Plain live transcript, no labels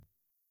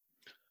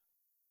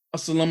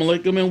Assalamu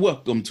alaikum and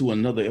welcome to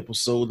another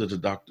episode of the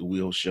Dr.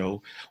 Will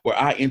Show, where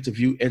I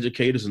interview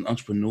educators and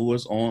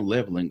entrepreneurs on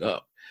leveling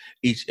up.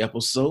 Each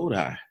episode,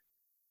 I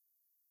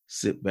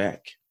sit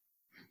back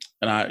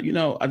and I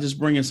just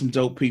bring in some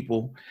dope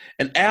people.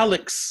 And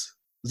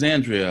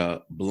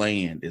Alexandria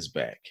Bland is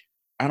back.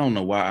 I don't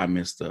know why I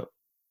messed up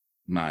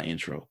my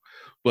intro,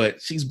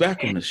 but she's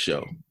back on the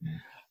show.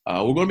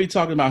 We're going to be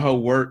talking about her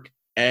work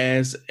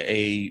as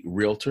a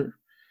realtor.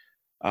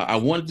 I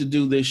wanted to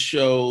do this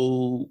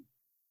show,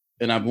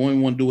 and I've only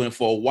wanted to do it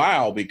for a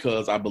while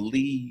because I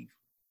believe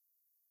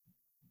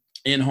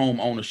in home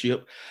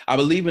ownership. I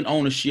believe in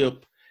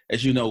ownership,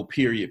 as you know,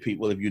 period,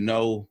 people. If you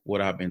know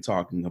what I've been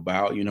talking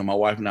about, my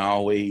wife and I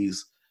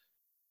always,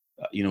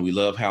 we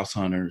love house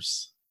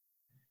hunters.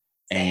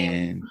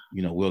 And,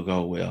 we'll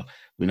go,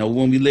 we know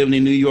when we living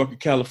in New York or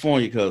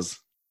California because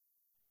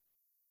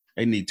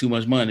they need too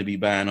much money to be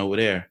buying over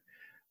there.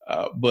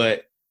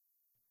 But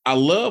I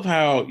love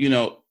how,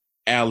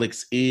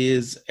 Alex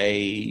is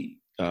a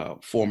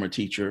former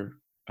teacher,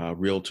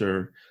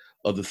 realtor,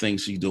 other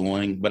things she's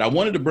doing. But I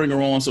wanted to bring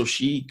her on so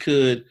she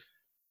could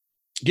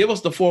give us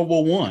the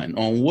 411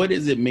 on what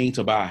does it mean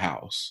to buy a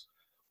house?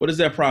 What does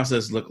that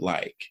process look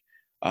like?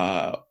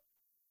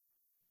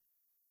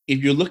 If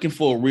you're looking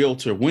for a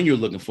realtor, when you're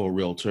looking for a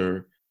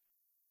realtor,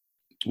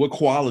 what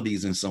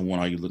qualities in someone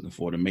are you looking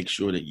for to make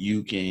sure that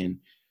you can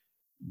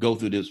go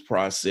through this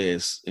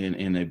process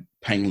in a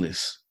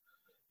painless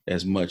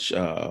as much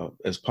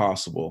as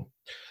possible?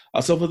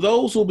 So for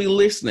those who will be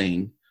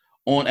listening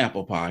on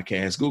Apple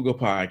Podcasts, Google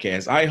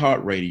Podcasts,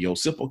 iHeartRadio,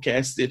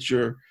 Simplecast,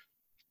 Stitcher,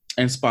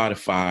 and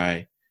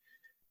Spotify,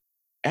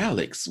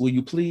 Alex, will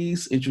you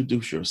please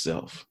introduce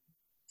yourself?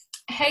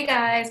 Hey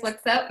guys,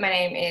 what's up? My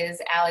name is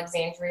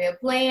Alexandria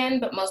Bland,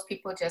 but most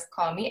people just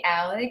call me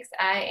Alex.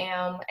 I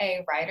am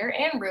a writer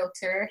and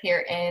realtor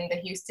here in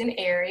the Houston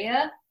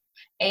area.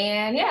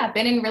 And yeah, I've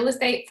been in real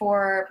estate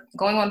for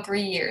going on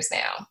 3 years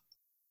now.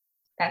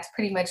 That's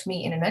pretty much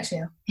me in a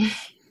nutshell.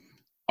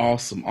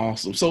 Awesome.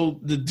 So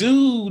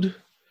the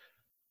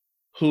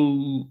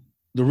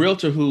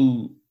realtor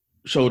who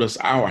showed us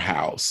our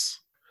house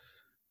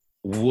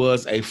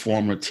was a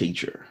former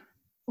teacher.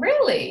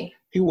 Really?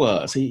 He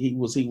was. He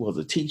was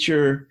a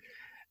teacher,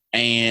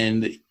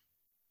 and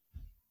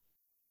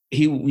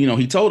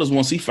he told us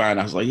once he found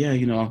out, I was like, yeah,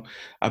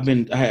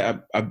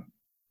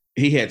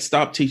 he had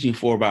stopped teaching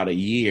for about a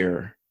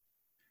year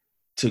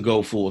to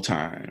go full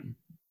time.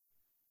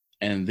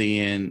 And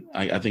then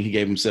I think he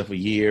gave himself a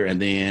year.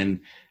 And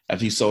then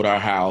after he sold our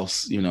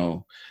house,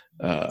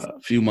 a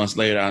few months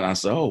later, and I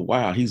said, oh,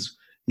 wow, he's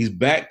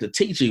back to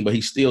teaching, but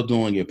he's still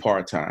doing it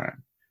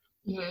part-time.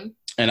 Mm-hmm.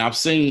 And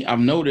I've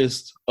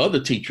noticed other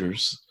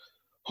teachers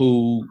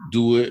who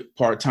do it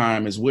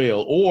part-time as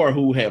well, or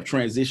who have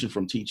transitioned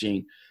from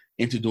teaching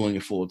into doing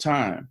it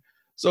full-time.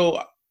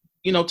 So,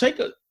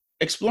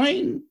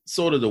 explain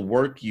sort of the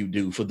work you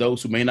do for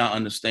those who may not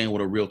understand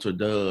what a realtor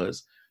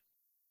does.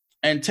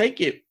 And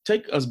take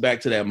us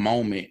back to that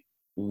moment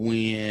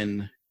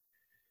when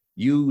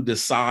you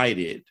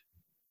decided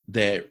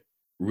that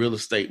real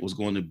estate was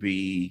going to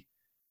be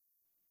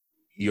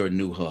your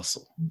new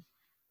hustle.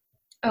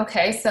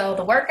 Okay, so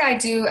the work I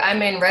do,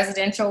 I'm in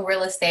residential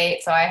real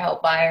estate, so I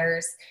help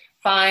buyers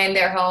find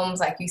their homes,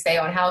 like you say,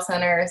 on House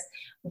Hunters.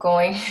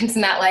 It's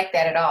not like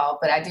that at all,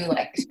 but I do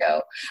like the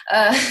show.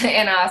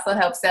 And I also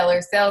help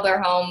sellers sell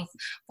their homes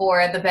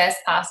for the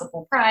best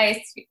possible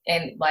price.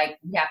 And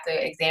you have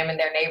to examine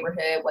their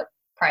neighborhood, what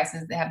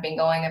prices they have been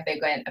going, if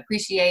they've been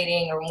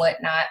appreciating or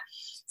whatnot.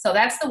 So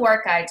that's the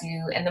work I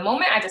do. And the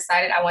moment I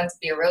decided I wanted to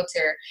be a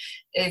realtor,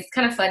 it's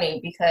kind of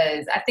funny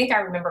because I think I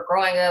remember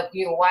growing up,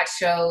 you would watch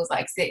shows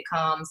like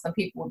sitcoms. Some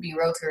people would be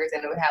realtors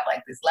and they would have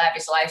this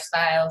lavish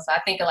lifestyle. So I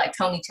think of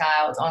Tony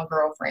Childs on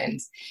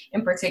Girlfriends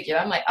in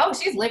particular. I'm like, oh,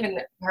 she's living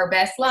her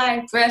best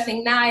life,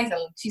 dressing nice, and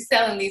she's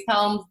selling these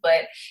homes.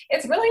 But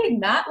it's really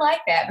not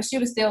like that. But she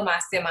was still my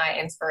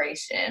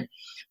semi-inspiration.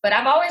 But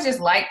I've always just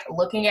liked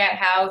looking at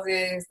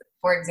houses.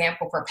 For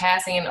example, for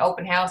passing an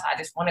open house, I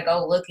just want to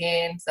go look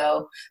in.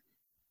 So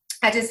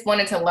I just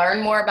wanted to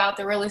learn more about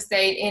the real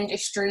estate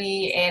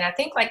industry. And I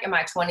think in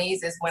my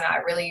 20s is when I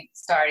really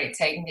started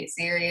taking it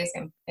serious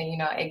and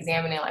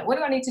examining what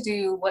do I need to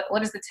do?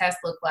 What does the test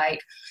look like?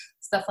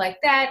 Stuff like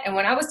that. And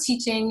when I was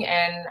teaching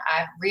and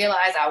I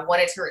realized I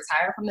wanted to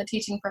retire from the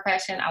teaching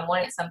profession, I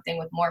wanted something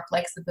with more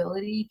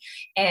flexibility.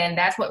 And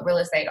that's what real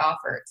estate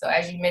offered. So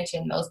as you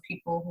mentioned, those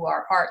people who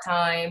are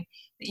part-time,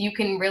 you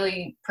can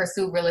really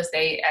pursue real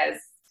estate as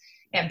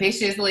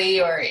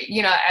ambitiously or,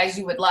 as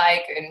you would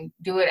like, and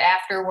do it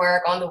after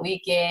work on the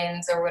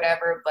weekends or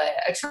whatever. But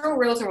a true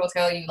realtor will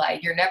tell you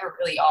you're never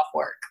really off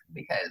work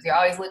because you're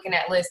always looking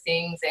at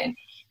listings, and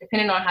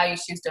depending on how you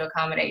choose to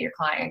accommodate your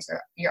clients,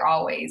 you're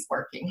always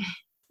working.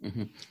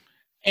 Mm-hmm.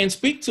 And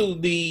speak to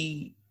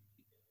the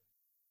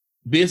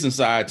business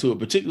side to it,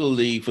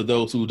 particularly for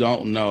those who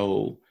don't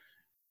know,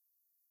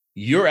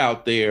 you're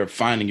out there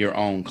finding your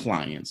own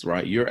clients,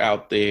 right? You're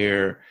out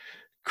there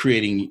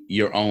creating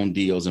your own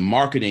deals and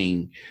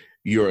marketing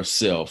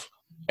yourself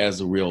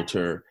as a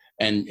realtor.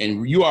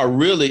 and you are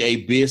really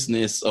a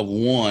business of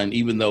one,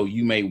 even though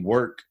you may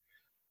work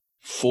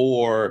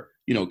for,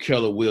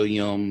 Keller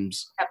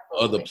Williams,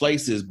 Absolutely. other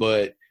places,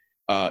 but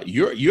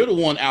you're the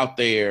one out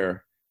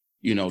there,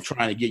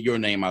 trying to get your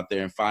name out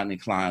there and finding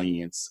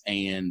clients,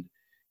 and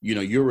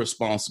you're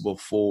responsible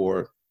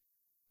for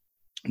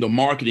the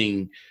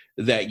marketing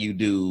that you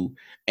do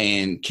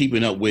and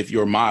keeping up with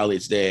your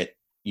mileage that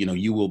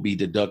you will be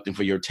deducting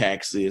for your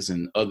taxes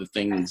and other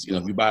things.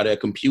 If you buy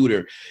that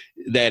computer,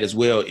 that as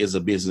well is a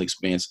business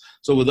expense.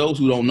 So for those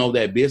who don't know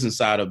that business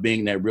side of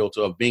being that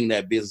realtor, of being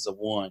that business of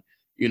one,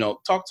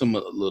 talk to them a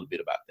little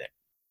bit about that.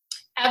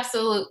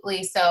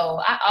 Absolutely. So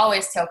I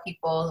always tell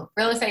people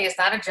real estate is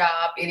not a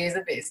job, it is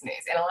a business.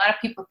 And a lot of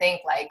people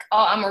think like,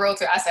 oh, I'm a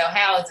realtor, I sell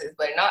houses,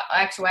 but in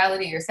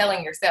actuality, you're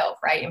selling yourself,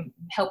 right? And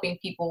helping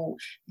people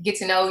get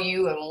to know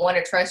you and want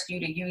to trust you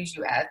to use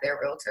you as their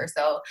realtor.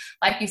 So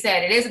like you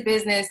said, it is a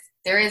business.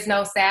 There is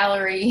no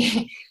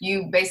salary.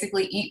 You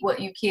basically eat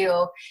what you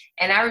kill.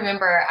 And I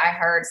remember I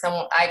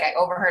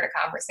overheard a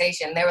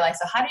conversation. They were like,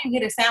 so how do you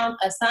get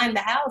assigned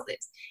the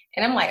houses?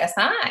 And I'm like,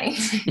 assigned?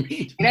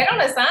 They don't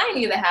assign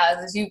you the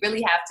houses. You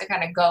really have to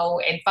kind of go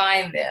and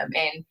find them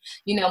and,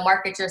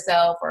 market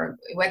yourself, or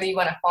whether you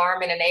want to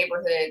farm in a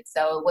neighborhood.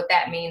 So what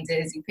that means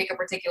is you pick a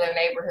particular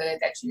neighborhood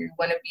that you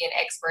want to be an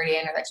expert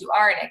in, or that you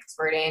are an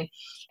expert in,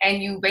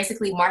 and you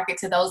basically market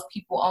to those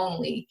people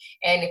only.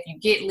 And if you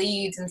get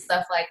leads and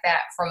stuff like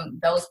that from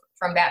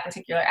that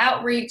particular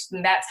outreach,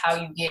 then that's how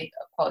you get,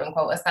 quote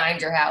unquote,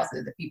 assigned your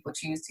houses if people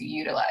choose to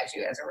utilize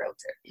you as a realtor.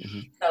 Mm-hmm.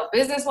 So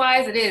business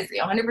wise, it is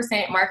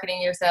 100%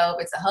 marketing yourself.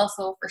 It's a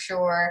hustle for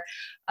sure.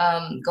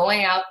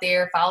 Going out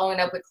there, following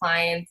up with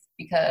clients,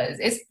 because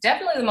it's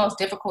definitely the most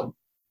difficult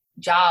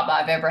job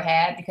I've ever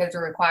had, because it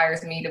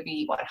requires me to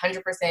be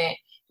 100%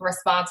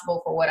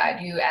 responsible for what I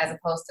do, as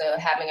opposed to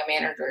having a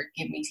manager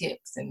give me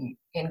tips and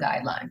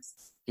guidelines.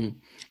 Mm.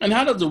 And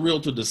how does the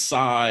realtor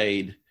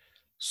decide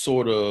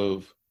sort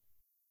of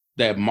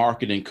that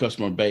market and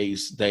customer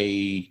base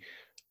they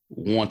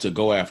want to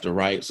go after,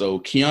 right? So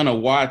Kiana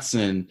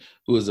Watson,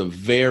 who is a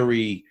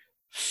very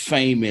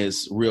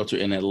famous realtor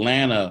in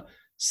Atlanta,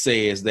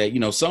 says that,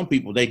 some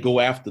people, they go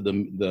after the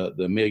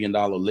 $1 million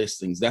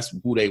listings. That's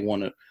who they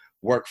want to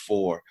work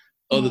for.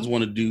 Others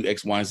want to do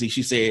X, Y, and Z.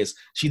 She says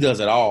she does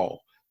it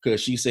all because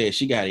she says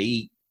she got to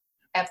eat.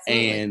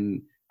 Absolutely.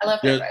 And I love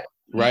that.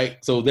 Right.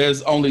 So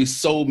there's only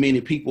so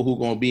many people who are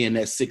going to be in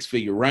that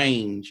 6-figure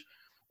range,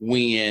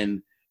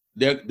 when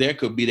there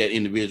could be that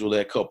individual,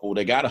 that couple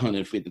that got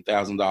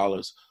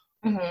 $150,000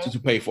 to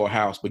pay for a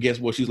house. But guess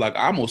what? She's like,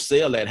 I'm going to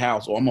sell that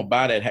house, or I'm going to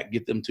buy that,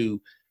 get them to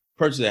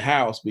purchase a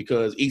house,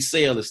 because each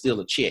sale is still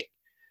a check.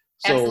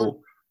 So Absolutely.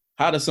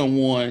 How does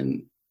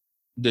someone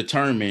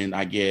determine,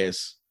 I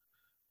guess,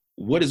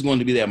 what is going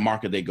to be that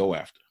market they go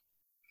after?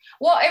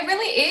 Well, it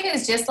really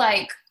is just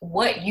like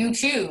what you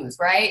choose,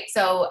 right?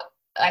 So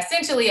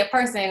essentially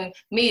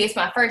it's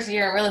my first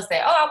year in real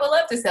estate. Oh, I would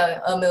love to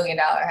sell $1 million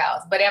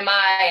house, but am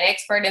I an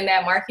expert in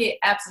that market?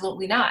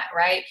 Absolutely not,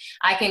 right?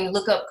 I can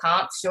look up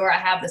comps. Sure, I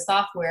have the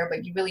software,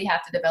 but you really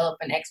have to develop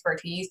an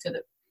expertise to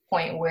the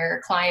point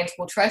where clients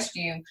will trust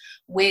you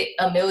with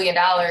 $1 million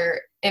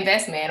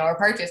investment or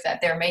purchase that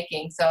they're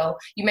making. So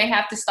you may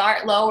have to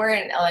start lower,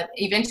 and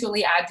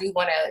eventually I do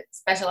want to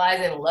specialize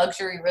in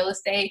luxury real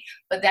estate,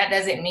 but that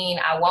doesn't mean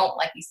I won't,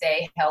 like you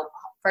say, help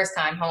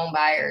first-time home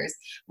buyers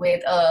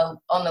with on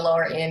the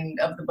lower end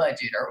of the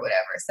budget or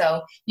whatever.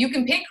 So you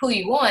can pick who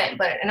you want,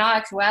 but in all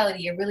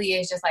actuality, it really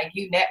is just like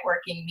you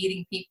networking,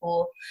 meeting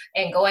people,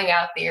 and going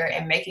out there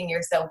and making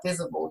yourself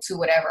visible to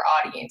whatever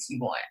audience you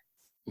want.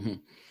 Mm-hmm.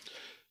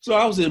 So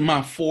I was in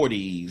my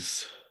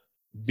 40s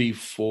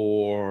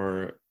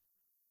before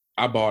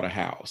I bought a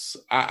house.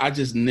 I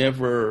just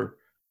never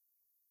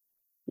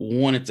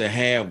wanted to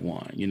have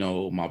one.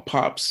 My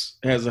pops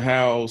has a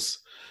house,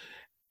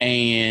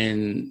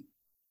 and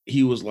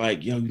he was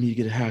like, yo, you need to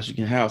get a house, you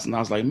get a house. And I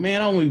was like,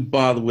 man, I don't even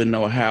bother with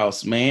no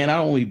house, man. I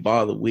don't even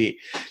bother with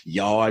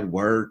yard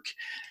work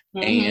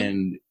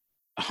and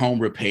home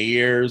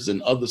repairs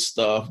and other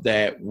stuff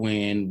that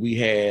when we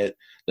had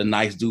the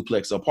nice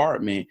duplex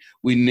apartment,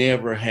 we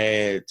never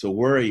had to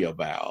worry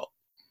about.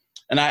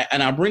 And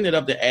I bring it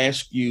up to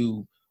ask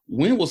you,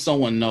 when will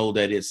someone know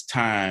that it's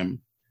time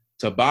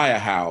to buy a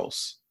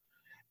house?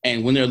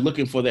 And when they're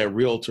looking for that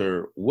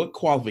realtor, what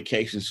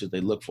qualifications should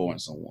they look for in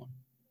someone?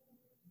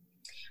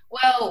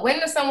 Well, when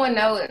does someone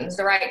know it's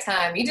the right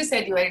time? You just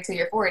said you waited till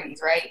your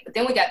 40s, right? But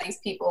then we got these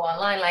people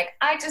online like,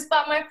 I just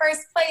bought my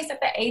first place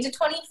at the age of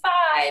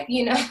 25,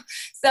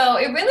 So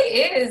it really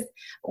is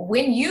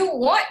when you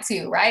want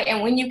to, right?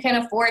 And when you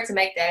can afford to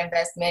make that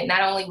investment,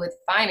 not only with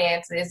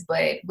finances,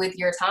 but with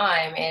your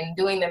time and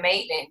doing the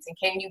maintenance. And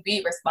can you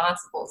be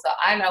responsible? So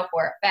I know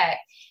for a fact,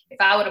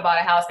 if I would have bought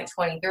a house at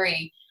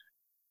 23,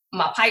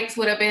 my pipes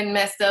would have been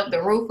messed up.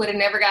 The roof would have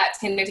never got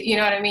tended. You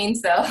know what I mean?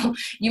 So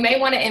you may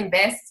want to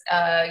invest,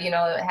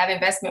 have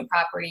investment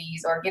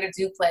properties or get a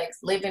duplex,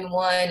 live in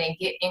one and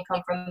get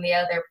income from the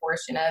other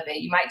portion of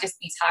it. You might just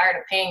be tired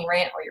of paying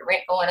rent or your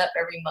rent going up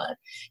every month.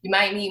 You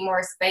might need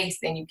more space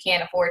than you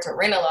can't afford to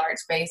rent a large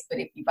space. But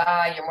if you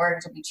buy, your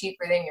mortgage will be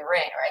cheaper than your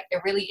rent, right?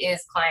 It really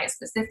is client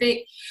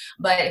specific.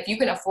 But if you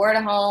can afford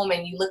a home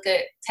and you look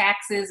at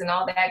taxes and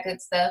all that good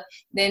stuff,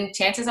 then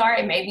chances are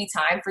it may be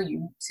time for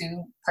you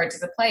to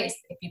purchase a place.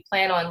 If you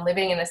plan on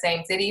living in the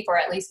same city for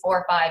at least 4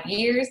 or 5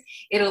 years,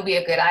 it'll be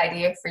a good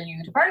idea for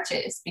you to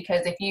purchase,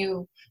 because if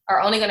you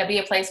are only going to be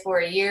a place for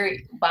a year,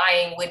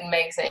 buying wouldn't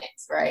make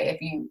sense, right?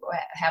 If you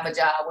have a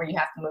job where you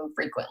have to move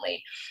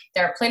frequently.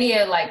 There are plenty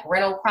of like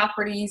rental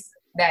properties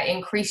that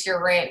increase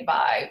your rent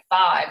by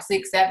 5,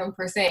 6, 7%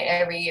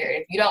 every year.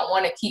 If you don't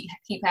want to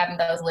keep having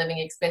those living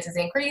expenses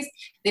increase,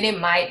 then it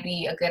might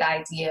be a good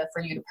idea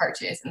for you to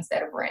purchase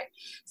instead of rent.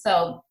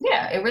 So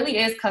yeah, it really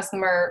is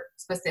customer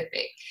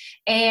specific.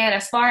 And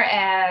as far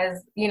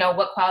as,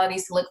 what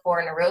qualities to look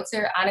for in a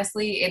realtor,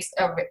 honestly, it's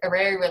a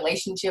very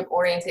relationship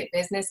oriented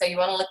business. So you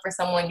want to look for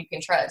someone you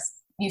can trust.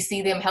 You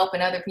see them helping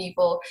other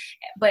people,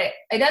 but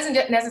it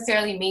doesn't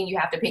necessarily mean you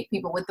have to pick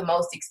people with the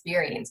most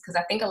experience. Because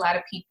I think a lot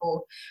of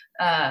people,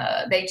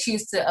 they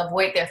choose to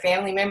avoid their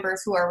family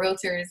members who are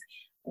realtors.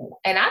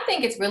 And I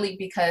think it's really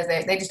because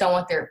they just don't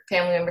want their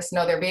family members to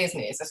know their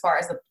business as far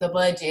as the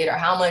budget or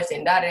how much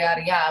and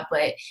da-da-da-da-da.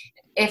 But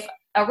if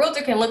a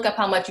realtor can look up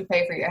how much you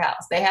pay for your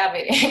house, they have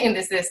it in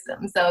the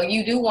system. So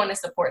you do want to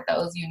support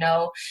those,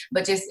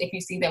 but just if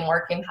you see them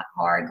working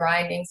hard,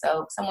 grinding,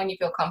 so someone you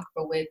feel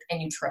comfortable with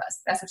and you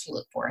trust, that's what you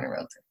look for in a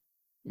realtor.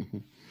 Mm-hmm.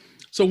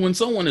 So when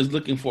someone is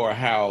looking for a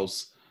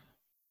house,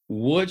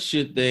 what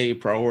should they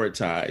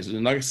prioritize?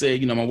 And like I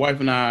said, my wife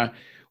and I,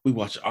 we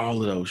watch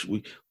all of those.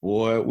 We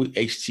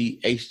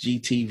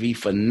HGTV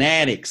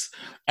fanatics.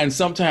 And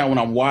sometimes when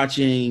I'm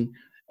watching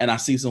and I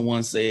see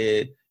someone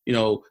said,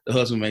 the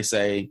husband may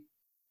say,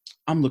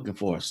 I'm looking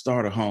for a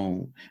starter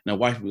home. And the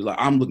wife will be like,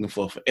 I'm looking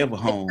for a forever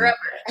home.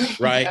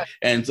 Right.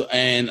 Yeah. And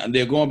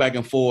they're going back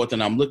and forth,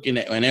 and I'm looking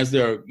at, and as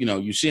they're,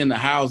 you're seeing the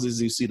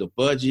houses, you see the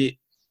budget,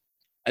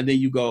 and then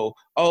you go,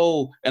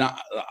 oh, and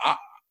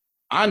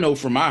I know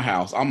from my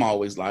house, I'm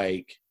always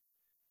like,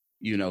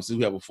 since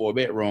we have a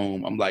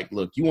 4-bedroom, I'm like,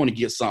 look, you want to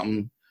get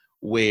something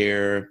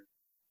where,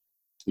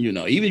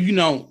 even if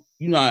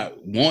you're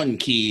not wanting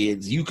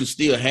kids, you could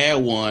still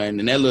have one,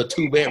 and that little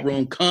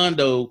 2-bedroom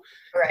condo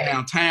right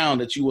downtown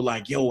that you were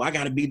like, yo, I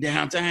got to be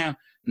downtown.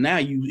 Now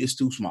it's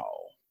too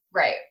small.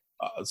 Right.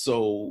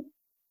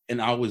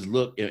 And I always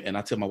look and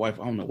I tell my wife,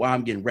 I don't know why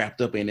I'm getting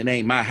wrapped up in it. It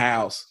ain't my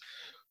house,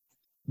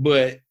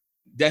 but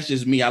that's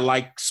just me. I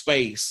like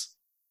space.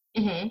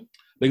 Mm-hmm.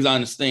 Because I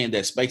understand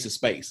that space is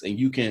space. And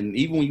you can,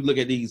 even when you look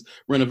at these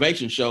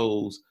renovation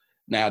shows,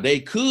 now they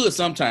could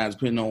sometimes,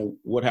 depending on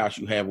what house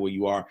you have where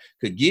you are,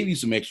 could give you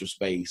some extra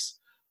space.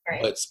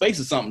 Right. But space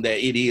is something that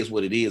it is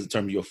what it is in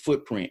terms of your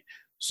footprint.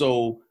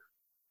 So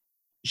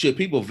should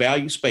people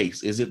value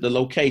space? Is it the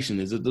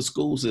location? Is it the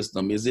school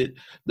system? Is it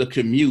the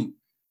commute?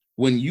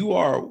 When you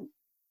are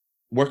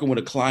working with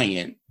a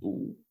client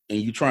and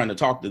you're trying to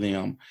talk to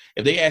them,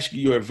 if they ask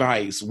you your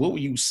advice, what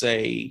would you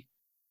say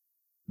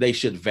they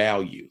should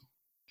value?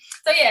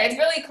 So yeah, it's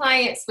really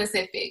client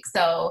specific.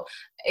 So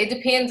it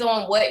depends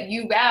on what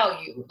you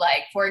value.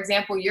 Like, for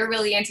example, you're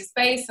really into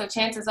space, so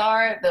chances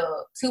are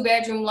the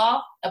 2-bedroom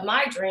loft of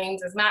my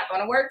dreams is not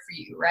going to work for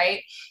you,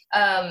 right?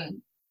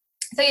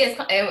 So yes,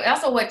 and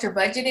also what your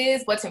budget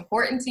is, what's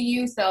important to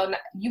you. So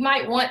you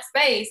might want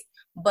space,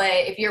 but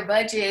if your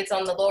budget's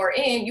on the lower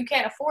end, you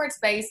can't afford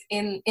space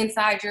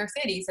inside your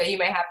city. So you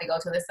may have to go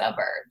to the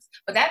suburbs.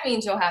 But that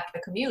means you'll have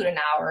to commute an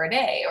hour a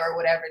day or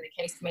whatever the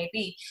case may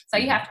be. So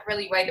you have to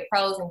really weigh the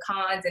pros and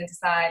cons and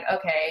decide,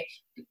 okay,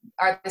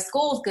 are the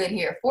schools good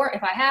here for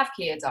if I have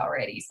kids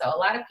already? So a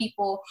lot of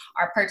people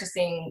are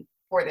purchasing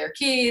for their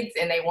kids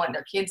and they want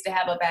their kids to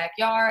have a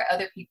backyard.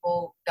 Other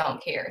people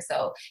don't care.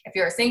 So if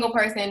you're a single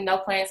person, no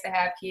plans to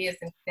have kids,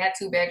 then that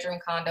 2-bedroom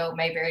condo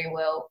may very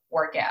well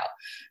work out.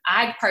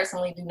 I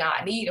personally do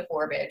not need a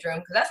 4-bedroom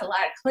because that's a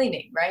lot of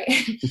cleaning, right?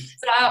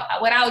 So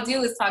what I'll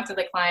do is talk to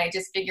the client,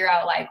 just figure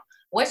out like,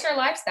 what's your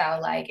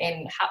lifestyle like,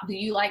 and how do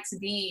you like to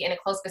be in a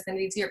close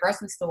vicinity to your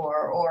grocery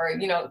store or,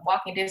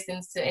 walking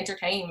distance to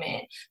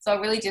entertainment? So it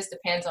really just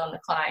depends on the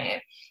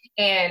client.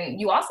 And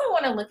you also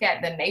want to look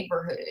at the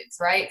neighborhoods,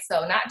 right?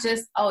 So not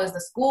just, is the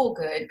school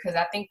good? Because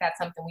I think that's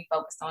something we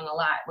focused on a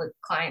lot with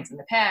clients in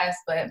the past,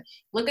 but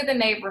look at the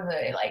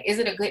neighborhood. Like, is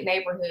it a good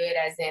neighborhood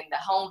as in the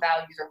home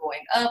values are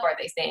going up? Are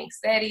they staying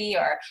steady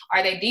or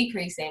are they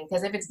decreasing?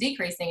 Because if it's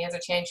decreasing, there's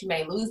a chance you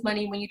may lose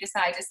money when you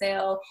decide to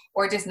sell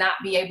or just not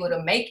be able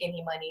to make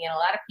any money. And a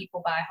lot of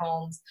people buy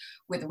homes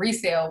with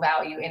resale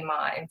value in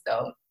mind.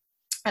 So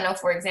I know,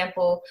 for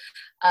example,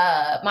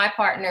 my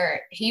partner,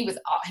 he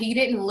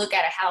didn't look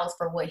at a house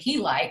for what he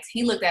likes.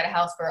 He looked at a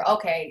house for,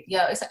 okay,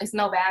 yeah, it's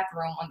no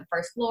bathroom on the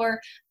first floor.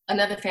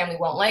 Another family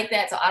won't like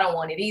that, so I don't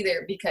want it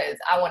either because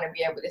I want to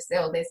be able to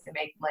sell this to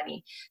make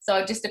money. So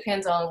it just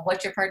depends on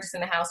what you're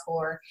purchasing the house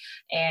for,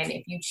 and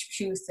if you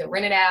choose to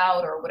rent it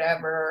out or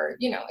whatever,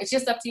 it's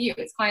just up to you.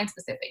 It's client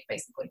specific,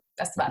 basically.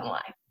 That's the bottom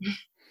line.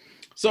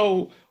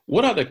 So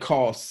what are the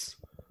costs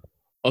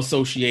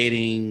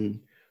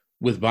associating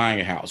with buying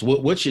a house?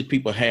 What should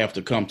people have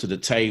to come to the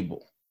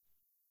table?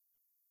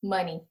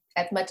 Money,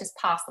 as much as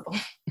possible.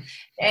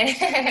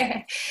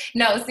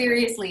 No,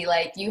 seriously,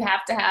 like you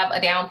have to have a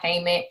down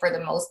payment for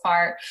the most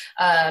part.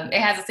 It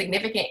has a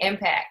significant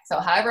impact. So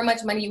however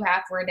much money you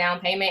have for a down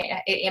payment,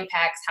 it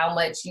impacts how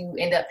much you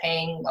end up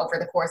paying over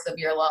the course of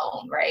your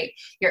loan, right?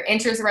 Your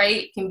interest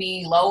rate can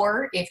be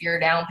lower if your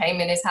down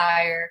payment is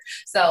higher.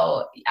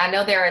 So I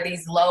know there are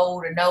these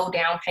low to no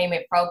down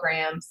payment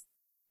programs,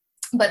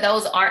 but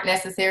those aren't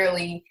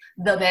necessarily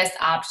the best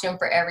option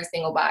for every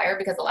single buyer,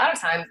 because a lot of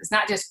times it's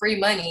not just free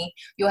money.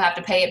 You'll have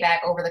to pay it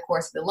back over the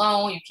course of the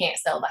loan. You can't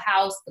sell the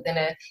house within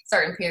a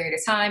certain period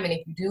of time. And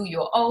if you do,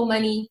 you'll owe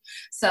money.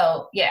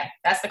 So yeah,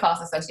 that's the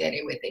cost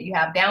associated with it. You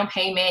have down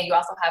payment. You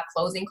also have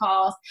closing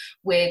costs,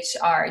 which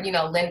are,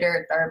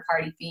 lender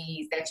third-party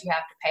fees that you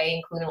have to pay,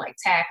 including like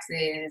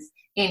taxes,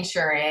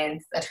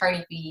 insurance,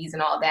 attorney fees,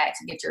 and all that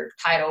to get your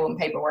title and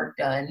paperwork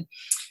done.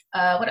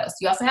 What else?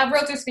 You also have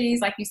realtor's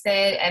fees, like you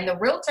said, and the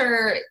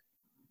realtor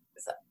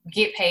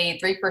get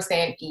paid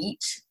 3%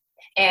 each,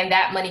 and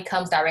that money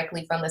comes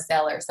directly from the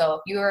seller. So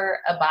if you're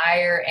a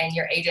buyer and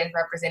your agent's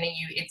representing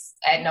you, it's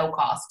at no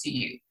cost to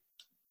you.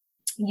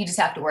 You just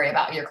have to worry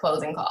about your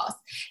closing costs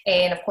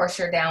and, of course,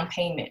 your down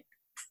payment.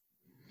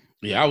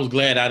 Yeah, I was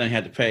glad I didn't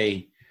have to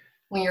pay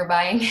when you're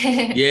buying.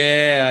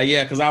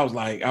 yeah, because I was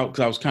like, I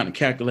was kind of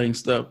calculating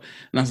stuff,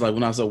 and I was like,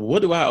 when I said, well,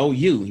 what do I owe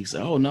you? He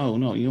said, oh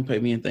no, you don't pay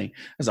me anything.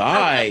 I said, all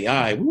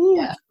right,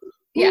 woo.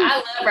 Yeah, I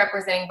love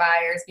representing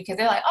buyers because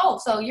they're like,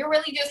 oh, so you're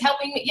really just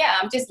helping me. Yeah,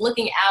 I'm just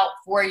looking out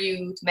for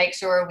you to make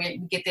sure we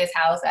get this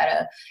house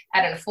at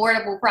an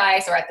affordable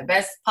price or at the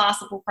best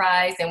possible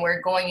price. And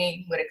we're going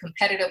in with a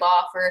competitive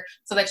offer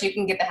so that you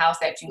can get the house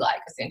that you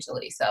like,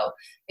 essentially. So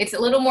it's a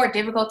little more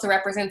difficult to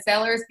represent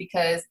sellers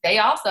because they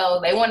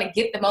want to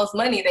get the most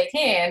money they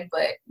can.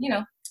 But,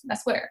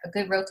 that's where a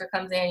good realtor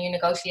comes in. You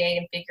negotiate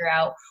and figure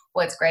out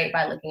what's great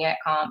by looking at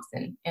comps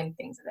and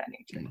things of that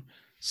nature.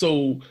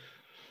 So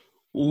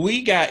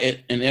we got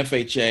an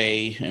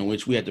FHA in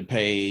which we had to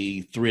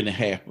pay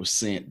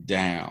 3.5%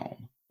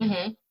 down.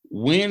 Mm-hmm.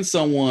 When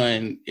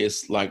someone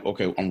is like,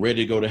 okay, I'm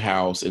ready to go to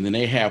house, and then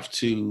they have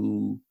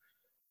to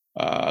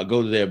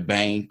go to their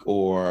bank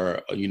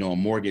or, a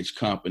mortgage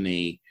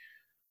company,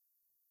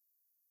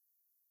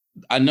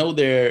 I know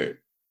they're,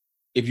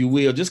 if you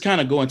will, just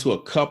kind of go into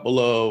a couple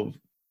of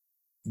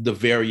the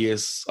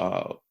various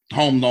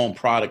home loan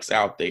products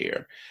out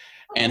there.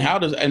 And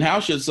how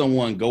should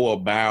someone go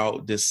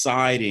about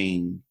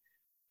deciding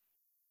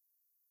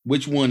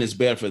which one is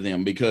better for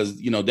them? Because,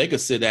 they could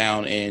sit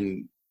down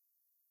and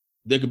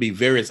there could be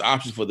various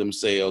options for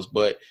themselves,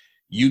 but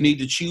you need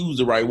to choose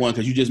the right one.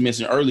 Because you just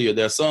mentioned earlier,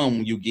 there's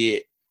some you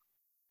get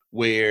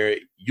where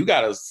you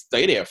got to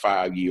stay there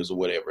 5 years or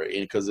whatever.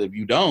 And because if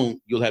you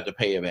don't, you'll have to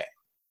pay it back.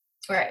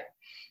 Right.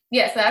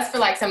 Yeah, so that's for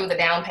like some of the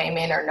down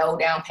payment or no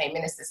down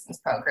payment assistance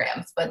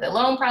programs. But the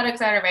loan products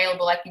that are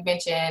available, like you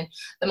mentioned,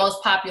 the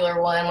most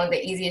popular one of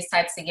the easiest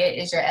types to get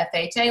is your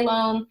FHA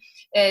loan.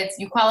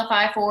 You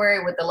qualify for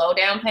it with the low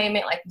down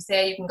payment. Like you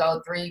said, you can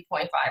go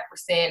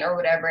 3.5% or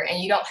whatever,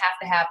 and you don't have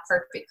to have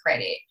perfect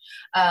credit.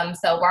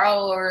 So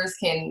borrowers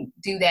can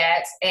do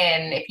that.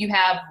 And if you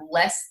have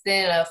less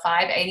than a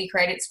 580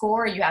 credit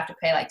score, you have to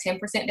pay like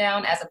 10%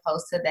 down as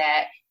opposed to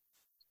that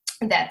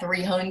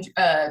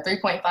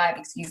 3.5,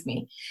 excuse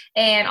me.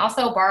 And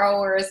also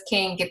borrowers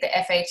can get the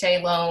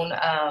FHA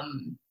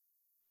loan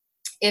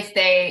if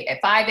they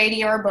at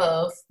 580 or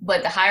above,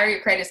 but the higher your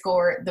credit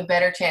score, the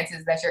better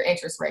chances that your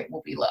interest rate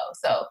will be low.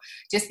 So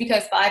just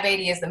because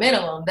 580 is the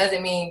minimum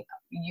doesn't mean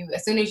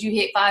as soon as you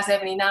hit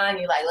 579,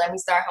 you're like, let me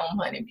start home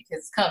hunting because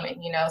it's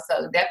coming,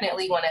 So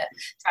definitely want to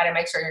try to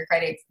make sure your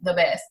credit's the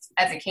best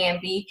as it can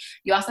be.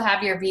 You also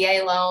have your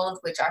VA loans,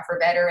 which are for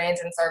veterans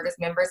and service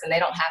members, and they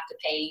don't have to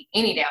pay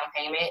any down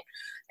payment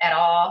at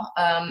all.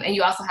 And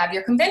you also have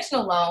your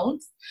conventional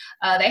loans.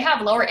 They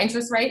have lower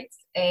interest rates.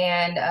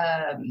 And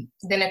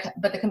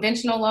but the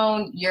conventional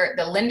loan,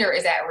 the lender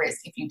is at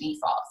risk if you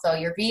default. So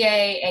your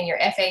VA and your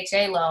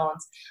FHA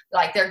loans,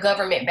 like they're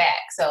government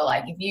backed. So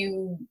like if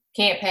you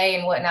can't pay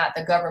and whatnot,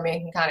 the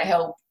government can kind of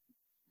help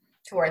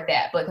toward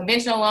that. But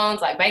conventional loans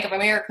like Bank of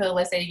America,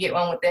 let's say you get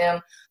one with them,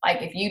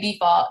 like if you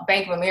default,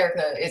 Bank of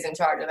America is in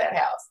charge of that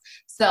house.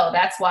 So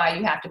that's why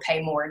you have to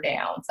pay more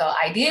down. So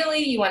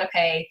ideally you want to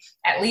pay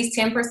at least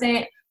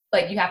 10%.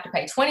 But you have to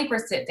pay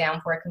 20%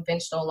 down for a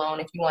conventional loan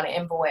if you want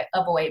to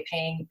avoid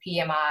paying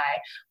PMI,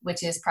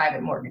 which is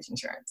private mortgage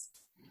insurance.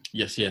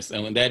 Yes.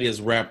 And that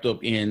is wrapped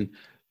up into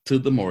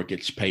the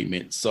mortgage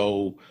payment.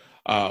 So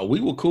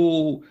We were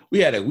cool. We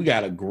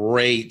got a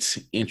great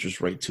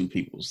interest rate too,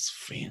 people's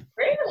fan.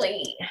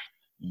 Really?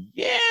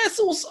 Yes,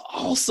 it was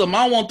awesome.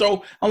 I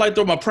don't like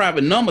throw my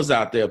private numbers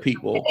out there,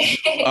 people.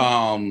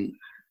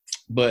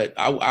 But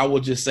I will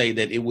just say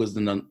that it was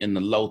in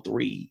the low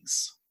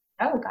threes.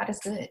 Oh, God is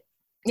good.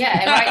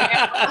 Yeah,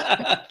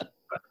 and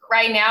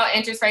right now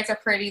interest rates are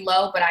pretty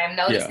low, but I am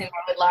noticing that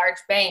with large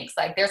banks,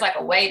 like there's like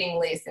a waiting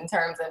list in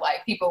terms of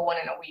like people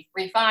wanting to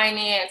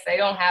refinance. They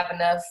don't have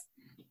enough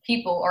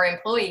people or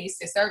employees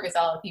to service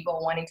all the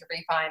people wanting to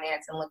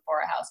refinance and look for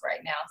a house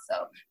right now.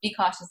 So be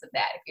cautious of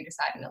that if you're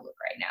deciding to look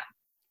right now.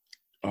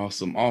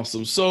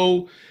 Awesome.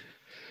 So,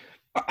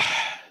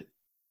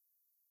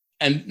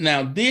 and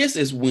now this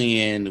is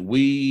when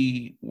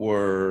we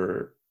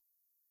were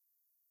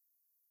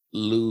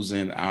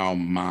losing our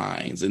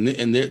minds, and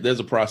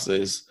there's a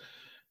process.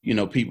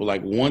 People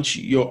like once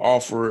your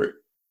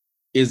offer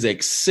is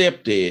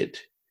accepted,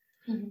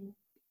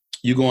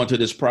 you go into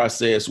this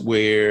process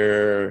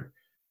where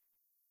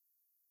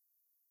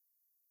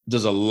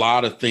there's a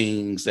lot of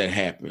things that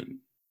happen.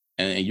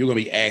 And you're going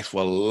to be asked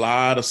for a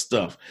lot of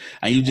stuff.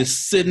 And you're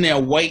just sitting there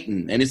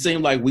waiting. And it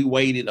seemed like we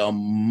waited a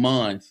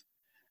month.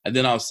 And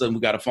then all of a sudden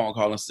we got a phone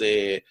call and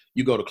said,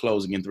 you go to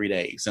closing in 3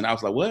 days. And I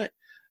was like, what?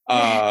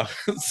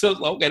 So,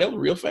 okay, that was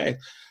real fast.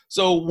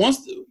 So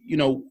once,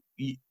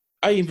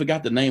 I even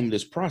forgot the name of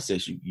this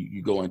process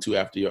you go into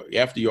after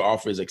your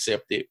offer is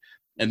accepted.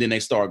 And then they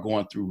start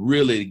going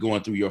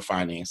through your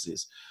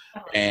finances.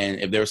 And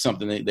if there's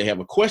something that they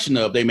have a question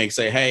of, they may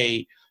say,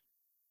 hey,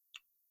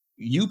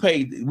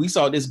 we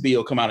saw this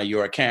bill come out of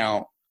your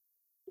account.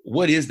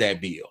 What is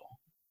that bill?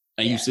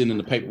 And you send in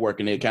the paperwork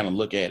and they kind of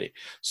look at it.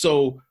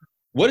 So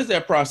what is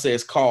that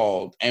process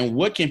called? And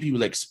what can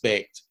people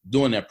expect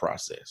during that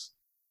process?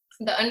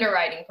 The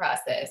underwriting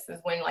process is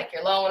when like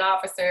your loan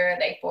officer,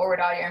 they forward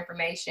all your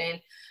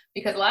information,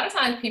 because a lot of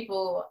times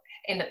people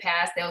in the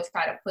past, they'll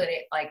try to put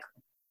it like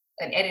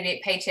an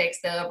edited paycheck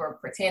stub or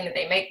pretend that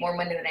they make more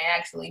money than they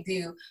actually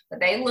do. But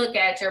they look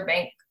at your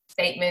bank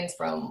statements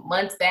from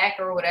months back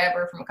or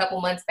whatever, from a couple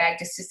months back,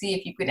 just to see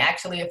if you can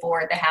actually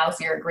afford the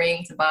house you're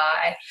agreeing to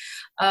buy.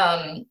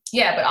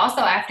 But also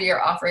after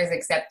your offer is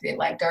accepted,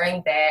 like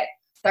during that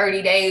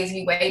 30 days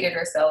you waited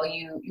or so,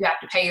 you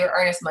have to pay your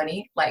earnest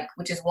money, like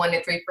which is 1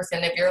 to 3%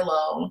 of your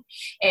loan,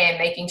 and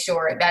making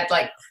sure that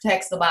like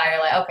protects the buyer,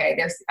 like, okay,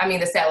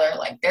 the seller,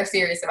 like they're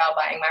serious about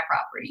buying my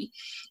property.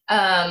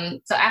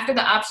 So after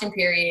the option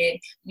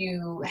period,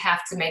 you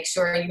have to make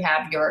sure you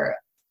have your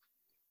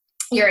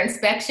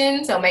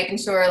inspection, so making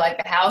sure like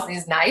the house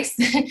is nice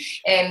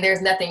and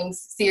there's nothing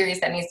serious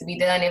that needs to be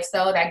done. If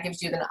so, that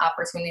gives you the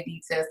opportunity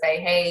to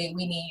say, hey,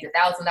 we need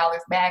 $1,000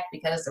 back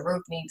because the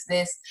roof needs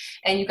this,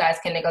 and you guys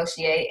can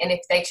negotiate. And if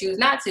they choose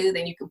not to,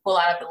 then you can pull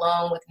out of the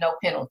loan with no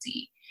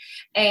penalty.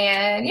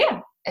 And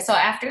so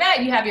after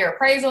that, you have your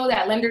appraisal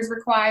that lenders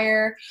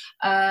require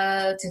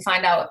to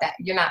find out that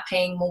you're not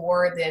paying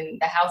more than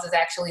the house is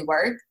actually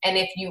worth. And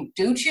if you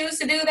do choose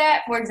to do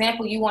that, for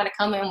example, you want to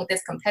come in with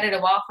this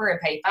competitive offer and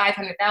pay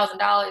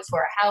 $500,000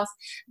 for a house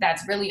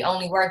that's really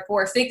only worth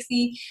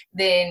 $460,000,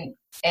 then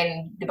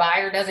and the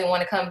buyer doesn't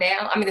want to come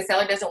down, the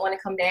seller doesn't want to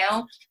come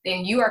down,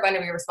 then you are going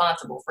to be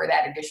responsible for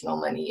that additional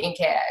money in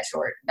cash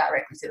or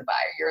directly to the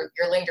buyer.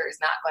 Your lender is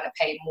not going to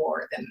pay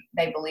more than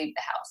they believe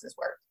the house is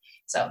worth.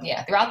 So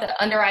throughout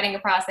the underwriting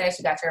process,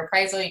 you got your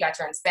appraisal, you got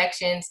your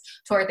inspections.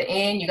 Toward the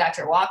end, you got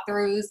your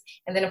walkthroughs.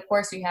 And then, of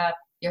course, you have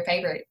your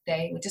favorite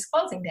day, which is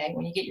closing day,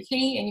 when you get your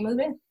key and you move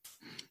in.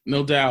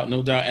 No doubt.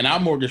 And our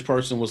mortgage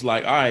person was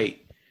like, all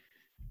right,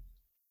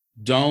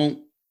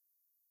 don't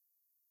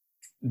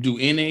do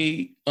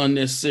any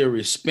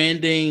unnecessary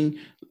spending,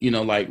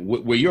 like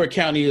where your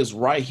account is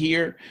right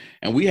here.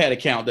 And we had an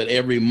account that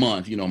every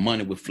month,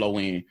 money would flow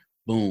in,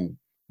 boom,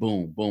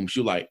 boom, boom.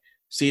 She was like,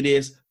 see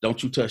this?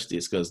 Don't you touch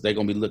this, because they're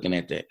going to be looking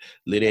at that.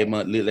 Let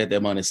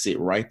that money sit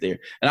right there.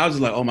 And I was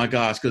just like, oh my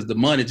gosh, because the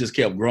money just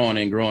kept growing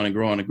and growing and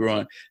growing and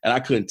growing. And I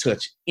couldn't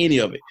touch any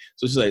of it.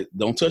 So she's like,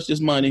 don't touch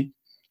this money.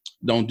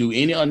 Don't do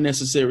any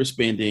unnecessary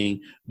spending.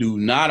 Do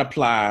not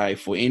apply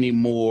for any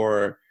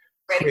more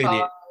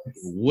credit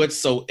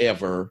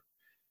whatsoever.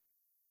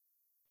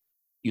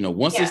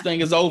 Once this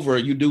thing is over,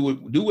 you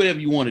do whatever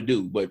you want to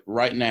do. But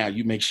right now,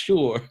 you make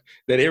sure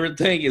that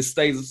everything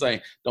stays the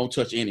same. Don't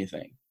touch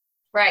anything.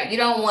 Right. You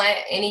don't want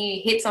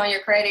any hits on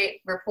your credit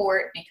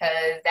report,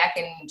 because that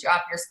can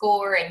drop your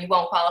score and you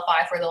won't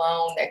qualify for the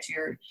loan that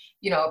you're,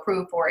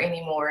 approved for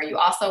anymore. You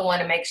also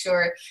want to make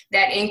sure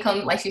that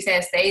income, like she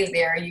said, stays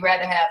there. You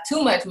rather have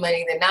too much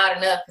money than not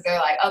enough, because they're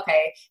like,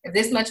 okay, if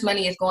this much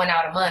money is going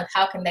out a month,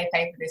 how can they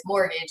pay for this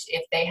mortgage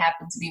if they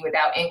happen to be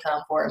without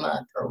income for a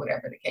month or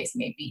whatever the case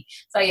may be?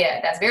 So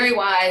that's very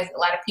wise. A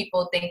lot of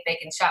people think they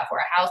can shop for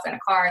a house and a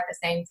car at the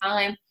same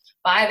time.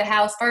 Buy the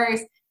house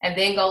first and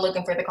then go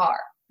looking for the car,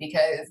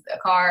 because a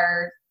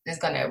car is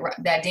going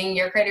to ding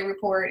your credit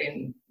report,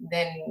 and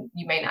then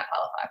you may not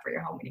qualify for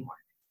your home anymore.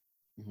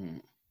 Mm-hmm.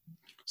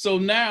 So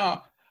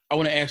now I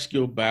want to ask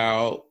you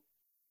about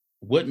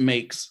what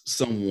makes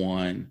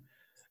someone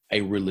a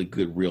really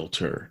good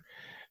realtor.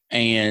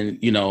 And,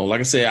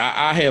 like I said,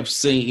 I have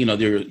seen,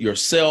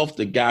 yourself,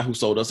 the guy who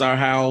sold us our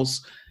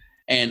house.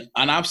 And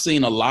I've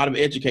seen a lot of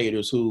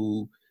educators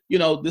who,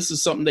 this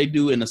is something they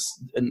do on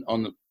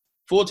the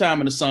full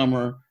time in the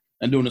summer,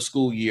 and during the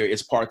school year,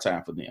 it's part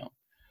time for them.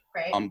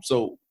 Right.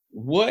 So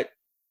what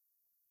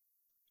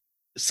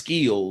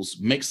skills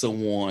make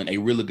someone a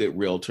really good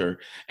realtor,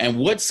 and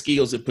what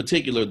skills in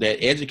particular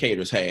that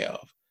educators have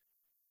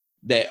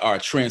that are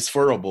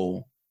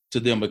transferable to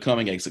them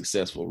becoming a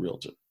successful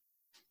realtor?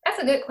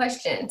 That's a good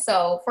question.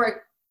 So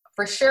for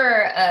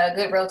sure, a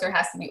good realtor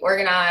has to be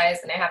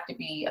organized, and they have to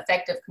be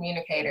effective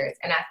communicators.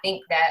 And I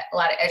think that a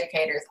lot of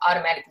educators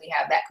automatically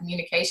have that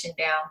communication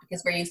down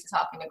because we're used to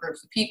talking to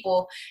groups of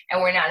people,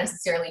 and we're not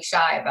necessarily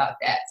shy about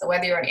that. So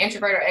whether you're an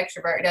introvert or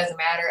extrovert, it doesn't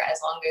matter, as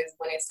long as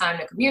when it's time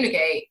to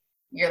communicate,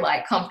 you're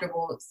like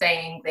comfortable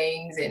saying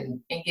things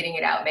and getting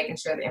it out, making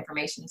sure the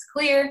information is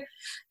clear.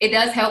 It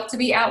does help to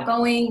be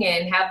outgoing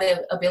and have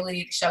the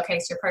ability to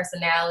showcase your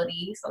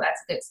personality. So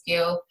that's a good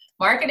skill.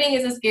 Marketing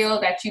is a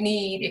skill that you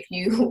need if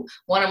you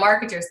want to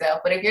market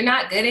yourself. But if you're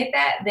not good at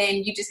that,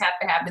 then you just have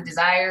to have the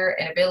desire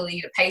and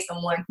ability to pay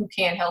someone who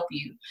can help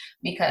you.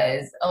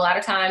 Because a lot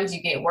of times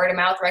you get word of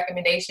mouth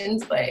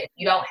recommendations, but if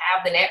you don't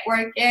have the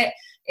network yet,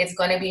 it's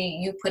going to be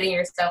you putting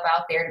yourself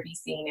out there to be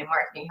seen, and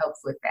marketing helps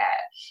with that.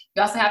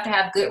 You also have to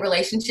have good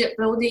relationship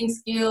building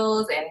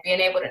skills and being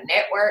able to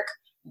network.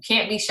 You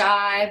can't be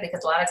shy,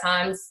 because a lot of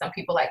times some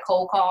people like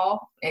cold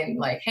call and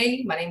like,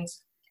 hey, my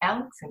name's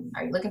Alex, and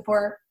are you looking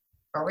for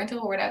a rental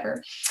or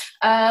whatever?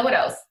 What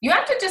else? You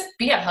have to just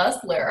be a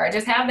hustler, or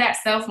just have that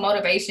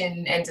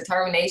self-motivation and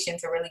determination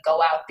to really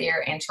go out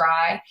there and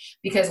try,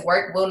 because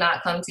work will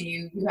not come to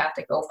you. You have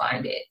to go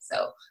find it.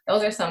 So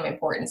those are some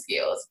important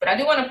skills. But I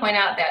do want to point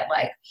out that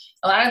like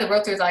a lot of the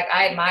realtors like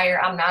I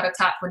admire, I'm not a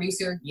top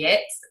producer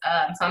yet.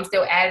 So I'm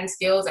still adding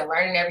skills and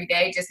learning every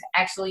day. Just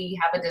actually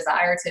have a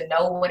desire to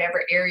know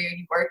whatever area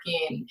you work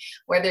in,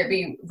 whether it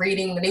be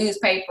reading the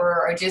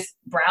newspaper or just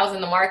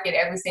browsing the market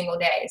every single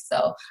day.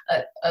 So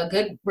a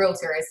good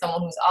realtor is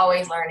someone who's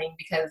always learning,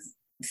 because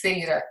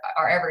cities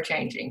are ever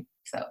changing.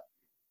 So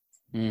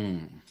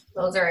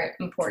those are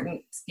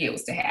important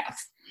skills to have.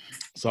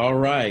 It's all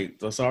right.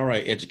 That's all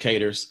right,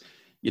 educators.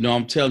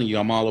 I'm telling you,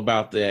 I'm all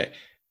about that,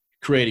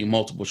 creating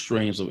multiple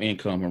streams of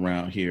income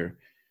around here.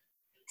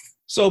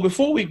 So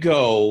before we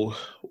go,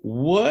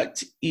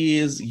 what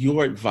is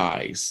your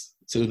advice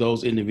to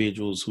those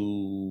individuals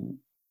who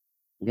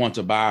want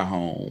to buy a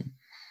home,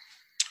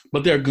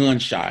 but they're gun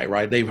shy,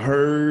 right? They've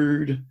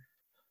heard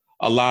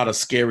a lot of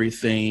scary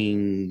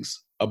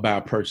things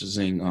about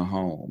purchasing a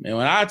home. And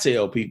when I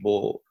tell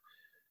people,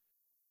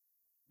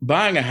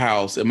 buying a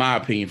house, in my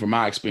opinion, from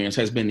my experience,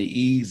 has been the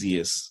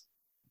easiest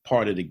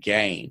part of the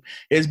game.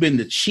 It's been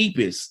the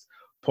cheapest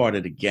part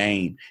of the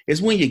game.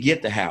 It's when you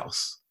get the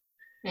house.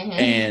 Mm-hmm.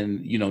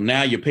 And,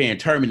 now you're paying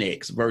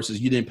Terminex versus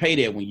you didn't pay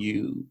that when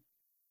you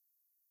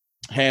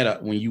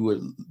when you were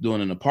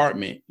doing an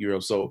apartment,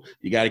 so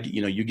you got to get,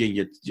 you're getting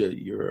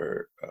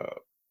your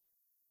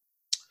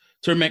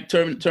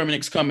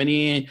Terminex coming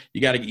in.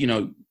 You got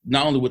to,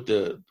 not only with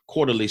the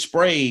quarterly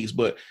sprays,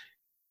 but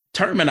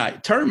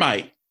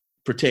termite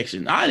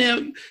protection.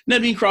 I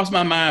never even crossed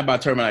my mind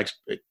about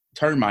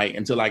termite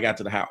until I got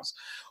to the house.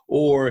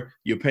 Or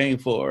you're paying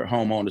for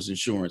homeowners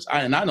insurance.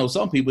 I know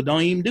some people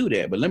don't even do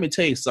that, but let me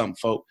tell you something,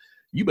 folks.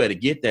 You better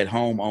get that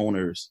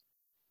homeowners.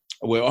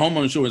 Well,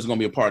 homeowner insurance is going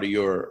to be a part of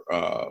your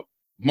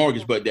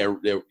mortgage, but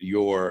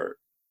your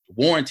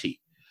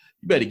warranty.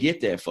 You better get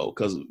that, folks,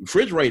 because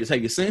refrigerators,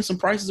 have you seen some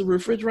prices of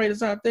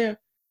refrigerators out there?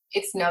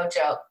 It's no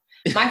joke.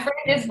 My friend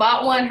just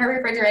bought one. Her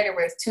refrigerator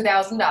was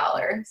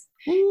 $2,000.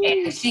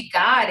 And she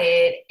got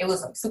it. It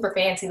was super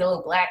fancy,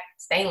 little black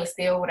stainless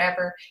steel,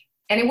 whatever.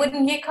 And it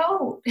wouldn't get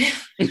cold.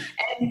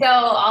 And so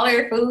all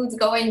her food's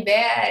going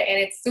bad. And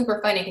it's super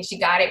funny because she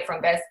got it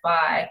from Best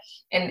Buy.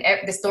 And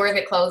the stores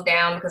had closed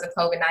down because of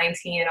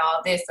COVID-19 and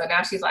all this. So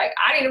now she's like,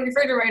 I need a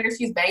refrigerator.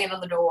 She's banging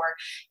on the door.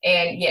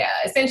 And yeah,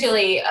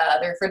 essentially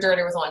the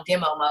refrigerator was on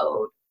demo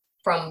mode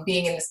from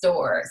being in the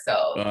store.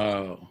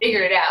 So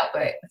figured it out,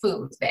 but the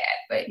food was bad.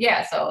 But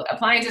yeah, so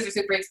appliances are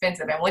super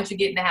expensive. And once you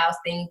get in the house,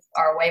 things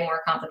are way more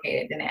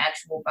complicated than the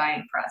actual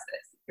buying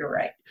process. You're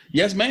right.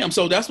 Yes, ma'am.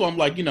 So that's why I'm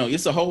like,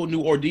 it's a whole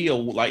new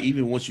ordeal, like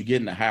even once you get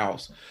in the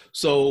house.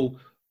 So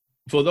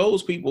for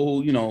those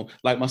people who,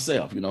 like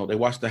myself, they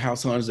watch the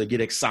House Hunters, they get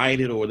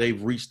excited, or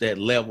they've reached that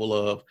level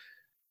of,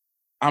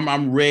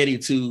 I'm ready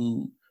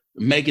to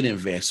make an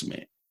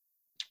investment,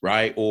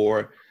 right?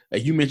 Or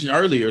like you mentioned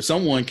earlier,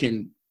 someone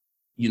can,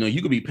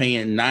 you could be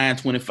paying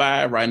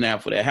 $925 right now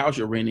for that house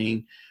you're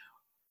renting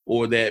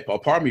or that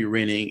apartment you're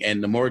renting,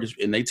 and the mortgage,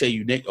 and they tell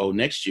you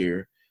next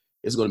year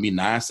it's going to be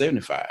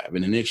 $975,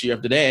 and the next year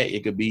after that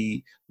it could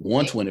be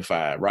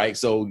 $125, right?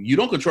 So you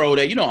don't control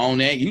that, you don't own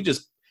that, you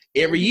just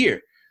every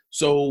year.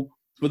 So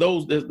for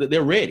those that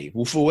they're ready,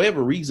 well, for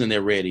whatever reason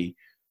they're ready,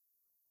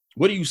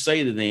 what do you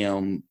say to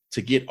them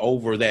to get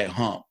over that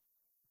hump?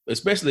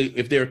 Especially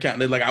if they're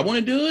like, I want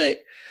to do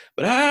it,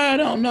 but I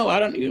don't know.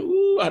 I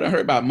done heard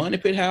about money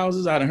pit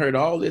houses. I done heard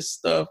all this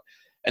stuff,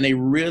 and they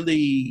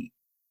really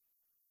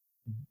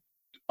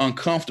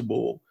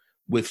uncomfortable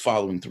with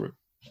following through?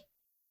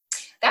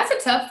 That's a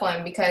tough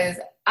one because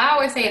I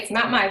always say it's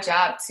not my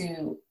job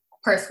to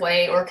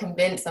persuade or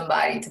convince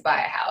somebody to buy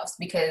a house,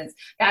 because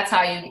that's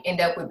how you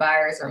end up with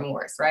buyer's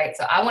remorse, right?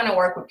 So I want to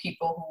work with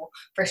people who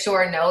for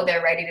sure know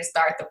they're ready to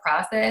start the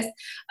process.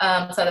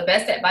 So the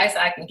best advice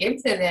I can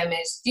give to them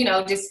is,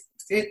 just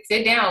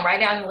sit down, write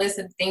down a list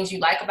of things you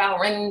like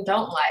about renting and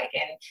don't like,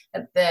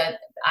 and the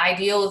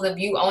ideals of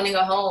you owning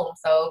a home.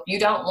 So if you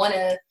don't want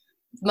to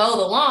mow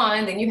the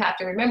lawn, then you have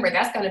to remember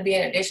that's going to be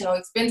an additional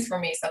expense for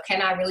me. So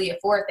can I really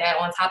afford that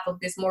on top of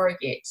this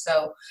mortgage?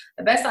 So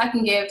the best advice I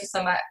can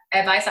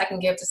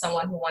give to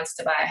someone who wants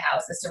to buy a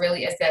house is to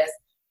really assess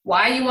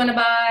why you want to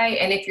buy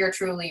and if you're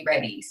truly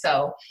ready.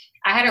 So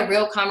I had a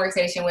real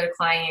conversation with a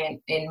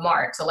client in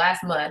March, so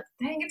last month.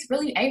 Dang, it's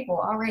really April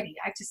already.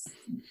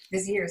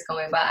 This year is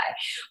going by.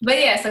 But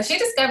yeah, so she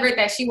discovered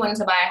that she wanted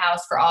to buy a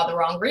house for all the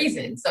wrong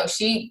reasons. So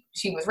she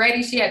was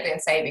ready. She had been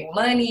saving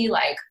money,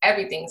 like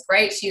everything's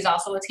great. She's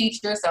also a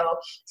teacher, so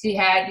she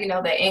had,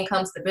 the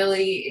income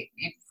stability.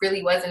 It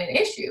really wasn't an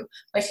issue.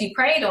 But she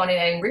prayed on it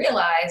and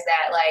realized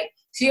that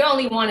she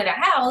only wanted a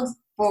house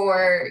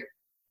for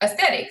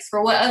aesthetics,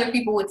 for what other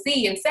people would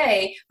see and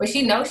say, but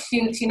she knows she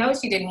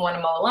didn't want to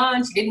mow the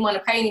lawn. She didn't want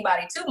to pay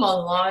anybody to mow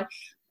the lawn.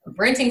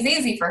 Renting's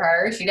easy for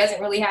her. She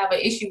doesn't really have an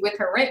issue with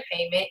her rent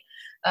payment.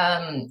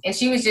 And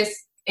she was just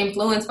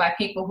influenced by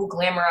people who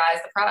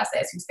glamorize the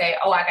process, who say,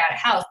 oh, I got a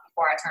house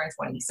before I turn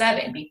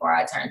 27, before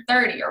I turn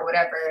 30, or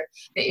whatever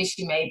the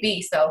issue may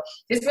be. So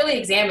just really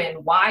examine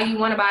why you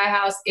want to buy a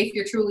house, if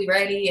you're truly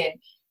ready, and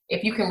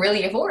if you can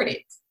really afford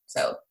it.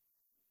 So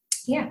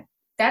yeah,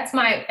 that's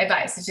my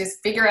advice, is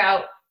just figure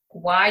out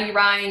why you're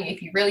buying,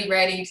 if you're really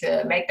ready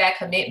to make that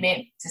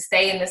commitment to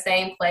stay in the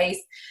same place,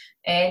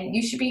 and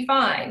you should be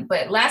fine.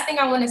 But last thing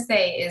I want to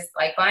say is,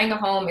 buying a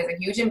home is a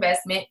huge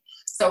investment.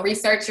 So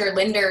research your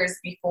lenders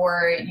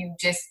before you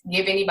just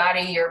give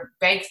anybody your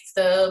bank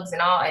stubs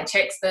and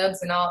check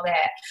stubs and all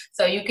that.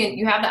 So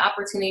you have the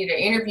opportunity to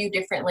interview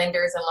different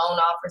lenders and loan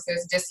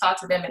officers. Just talk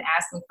to them and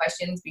ask them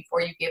questions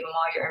before you give them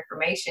all your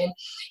information.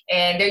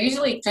 And they're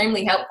usually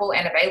extremely helpful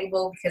and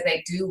available because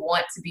they do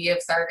want to be of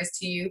service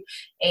to you.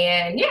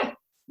 And yeah,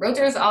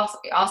 realtors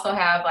also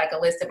have a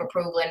list of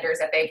approved lenders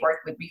that they've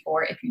worked with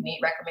before if you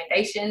need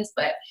recommendations.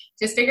 But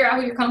just figure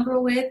out who you're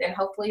comfortable with, and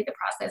hopefully the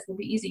process will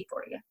be easy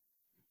for you.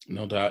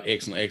 No doubt.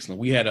 Excellent.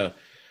 We had a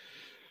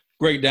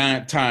great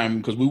time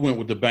because we went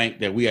with the bank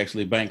that we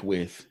actually bank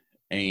with,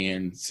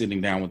 and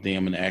sitting down with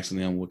them and asking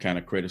them what kind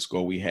of credit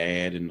score we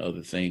had and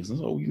other things. And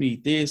so, you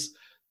need this,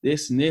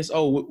 and this.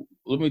 Oh,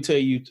 let me tell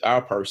you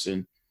our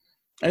person.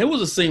 And it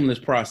was a seamless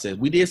process.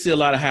 We did see a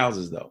lot of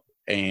houses though.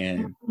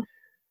 And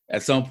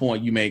at some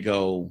point you may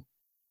go,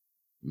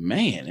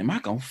 man, am I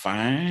going to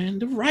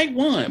find the right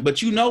one?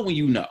 But when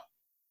you know.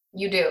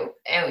 You do.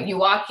 And you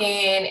walk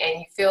in and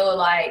you feel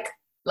like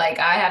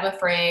I have a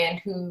friend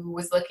who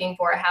was looking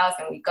for a house,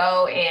 and we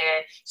go,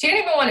 and she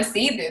didn't even want to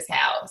see this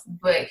house,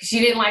 but she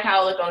didn't like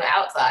how it looked on the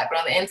outside, but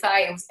on the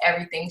inside, it was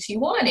everything she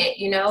wanted,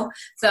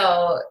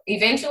 So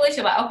eventually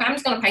she's like, okay, I'm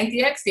just going to paint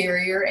the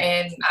exterior,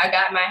 and I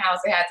got my house.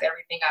 It has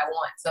everything I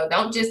want. So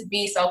don't just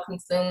be so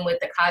consumed with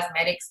the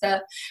cosmetic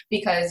stuff,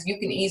 because you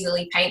can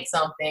easily paint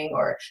something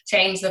or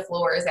change the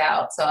floors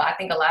out. So I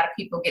think a lot of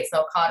people get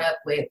so caught up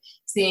with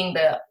seeing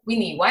we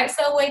need white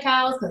subway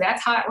tiles because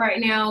that's hot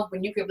right now,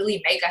 when you can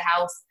really make a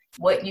house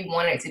what you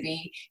want it to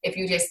be if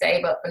you just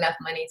save up enough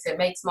money to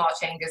make small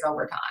changes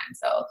over time.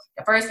 So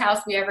the first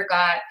house we ever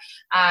got,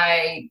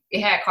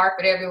 it had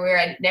carpet everywhere.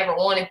 I never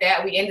wanted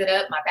that. We ended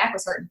up, my back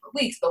was hurting for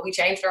weeks, but we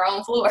changed our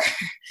own floor.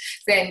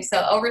 And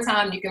so over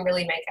time, you can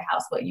really make a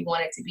house what you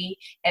want it to be.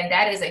 And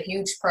that is a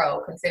huge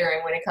pro,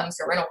 considering when it comes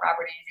to rental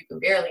properties, you can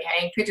barely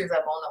hang pictures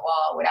up on the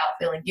wall without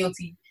feeling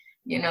guilty,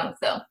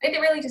 So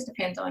it really just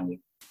depends on you.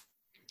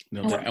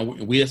 No,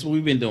 and that's what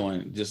we've been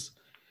doing. Just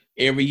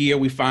every year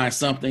we find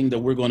something that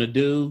we're going to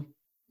do.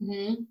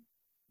 Mm-hmm.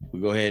 We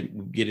go ahead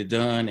and get it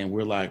done, and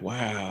we're like,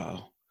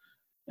 wow.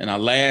 And our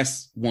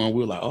last one,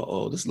 we were like,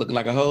 this is looking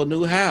like a whole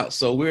new house.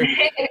 So we're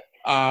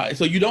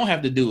so you don't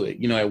have to do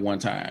it, at one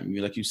time.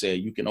 Like you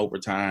said, you can over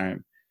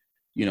time,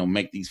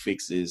 make these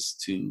fixes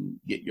to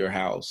get your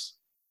house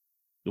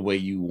the way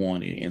you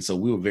want it. And so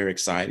we were very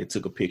excited.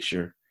 Took a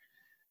picture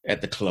at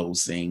the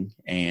closing,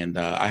 and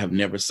I have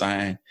never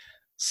signed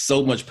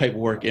so much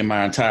paperwork in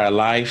my entire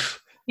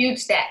life. Huge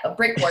stack of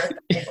brickwork.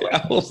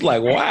 I was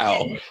like,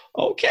 wow,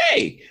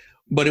 okay.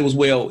 But it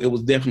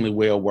was definitely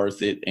well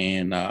worth it.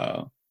 And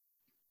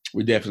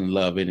we definitely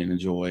love it and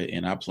enjoy it.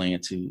 And I plan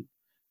to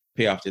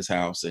pay off this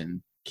house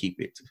and keep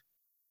it.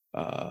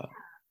 Home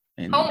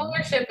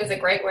ownership is a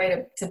great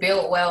way to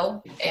build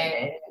wealth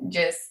and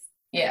just,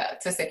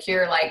 to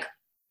secure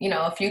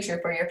a future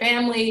for your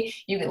family.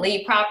 You can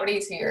leave property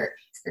to your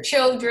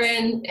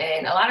children.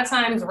 And a lot of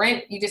times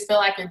rent, you just feel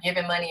like you're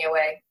giving money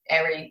away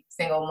every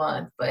single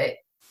month, but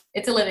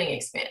it's a living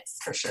expense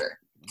for sure.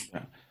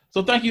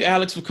 So thank you,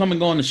 Alex, for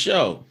coming on the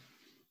show.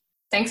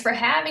 Thanks for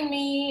having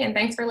me. And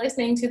thanks for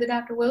listening to the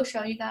Dr. Will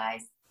Show, you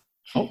guys.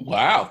 Oh,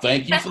 wow.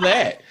 Thank you for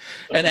that.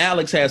 And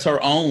Alex has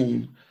her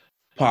own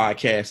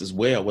podcast as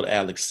well, what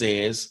Alex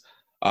says.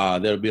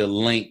 There'll be a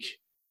link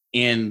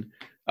in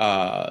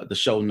the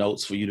show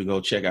notes for you to go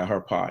check out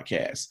her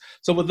podcast.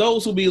 So for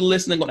those who be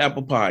listening on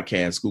Apple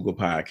Podcasts, Google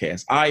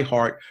Podcasts,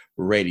 iHeart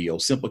Radio,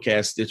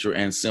 Simplecast, Stitcher,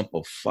 and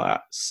Spotify.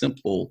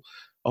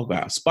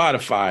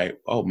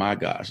 Oh my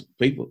gosh,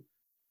 people.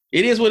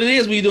 It is what it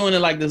is. We're doing it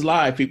like this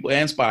live, people,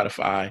 and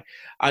Spotify.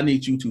 I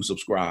need you to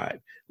subscribe.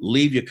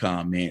 Leave your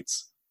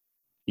comments.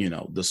 You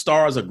know, the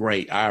stars are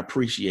great. I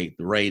appreciate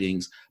the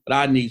ratings, but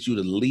I need you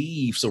to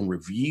leave some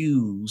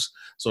reviews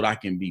so that I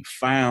can be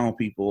found,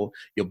 people.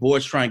 Your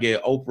boy's trying to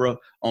get Oprah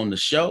on the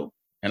show,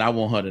 and I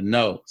want her to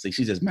know. See,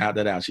 she just mouthed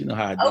that out. She know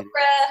how I did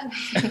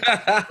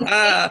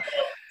Oprah. it.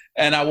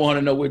 And I want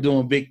her to know we're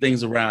doing big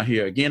things around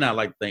here. Again, I'd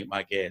like to thank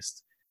my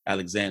guest,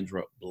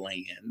 Alexandria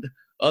Bland,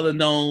 other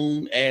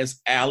known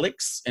as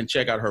Alex, and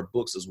check out her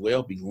books as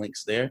well. Be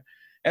links there.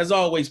 As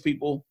always,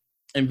 people,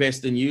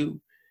 invest in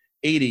you,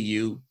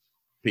 EDU.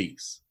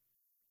 Peace.